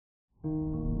Good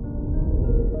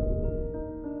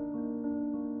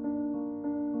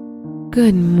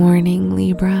morning,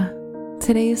 Libra.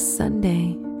 Today is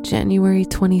Sunday, January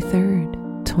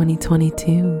 23rd,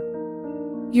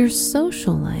 2022. Your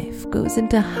social life goes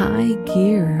into high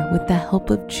gear with the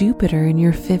help of Jupiter in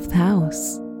your 5th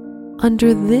house.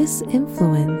 Under this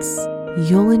influence,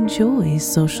 you'll enjoy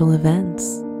social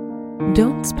events.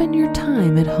 Don't spend your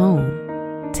time at home.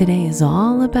 Today is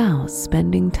all about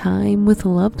spending time with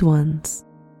loved ones.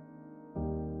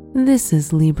 This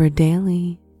is Libra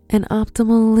Daily, an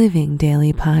optimal living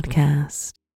daily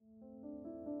podcast.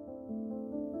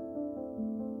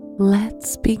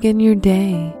 Let's begin your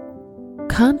day.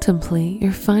 Contemplate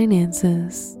your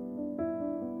finances.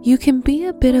 You can be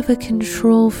a bit of a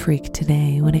control freak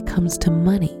today when it comes to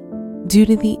money due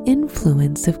to the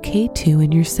influence of K2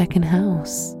 in your 2nd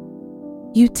house.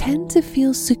 You tend to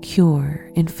feel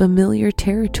secure in familiar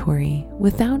territory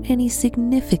without any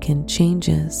significant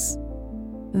changes.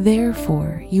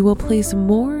 Therefore, you will place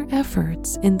more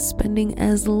efforts in spending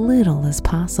as little as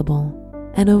possible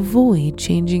and avoid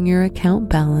changing your account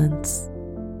balance.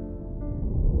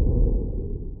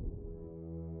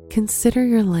 Consider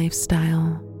your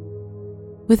lifestyle.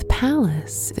 With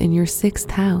Pallas in your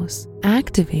 6th house,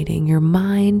 activating your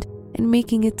mind and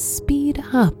making it speed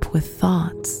up with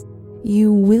thoughts,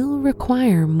 you will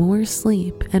require more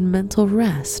sleep and mental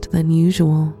rest than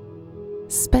usual.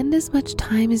 Spend as much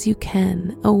time as you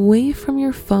can away from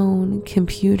your phone,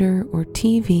 computer, or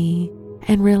TV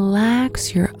and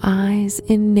relax your eyes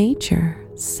in nature,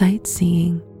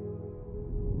 sightseeing.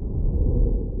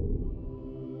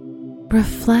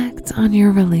 Reflect on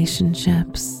your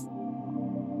relationships.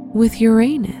 With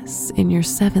Uranus in your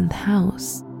 7th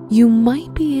house, you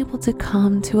might be able to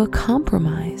come to a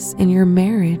compromise in your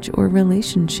marriage or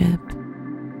relationship.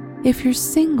 If you're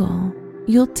single,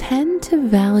 you'll tend to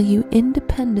value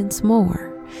independence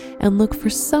more and look for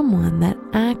someone that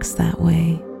acts that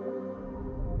way.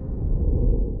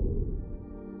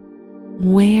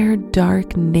 Wear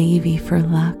dark navy for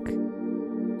luck.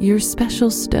 Your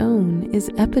special stone is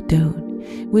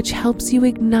Epidote, which helps you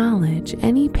acknowledge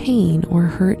any pain or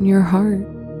hurt in your heart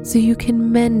so you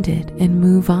can mend it and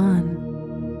move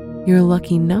on. Your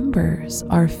lucky numbers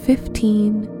are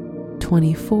 15,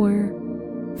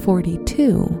 24,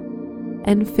 42,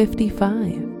 and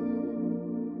 55.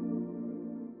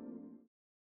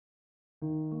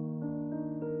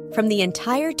 From the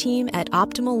entire team at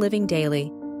Optimal Living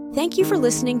Daily, thank you for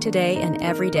listening today and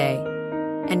every day.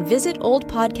 And visit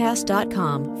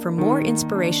oldpodcast.com for more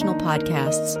inspirational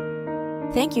podcasts.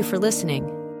 Thank you for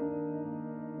listening.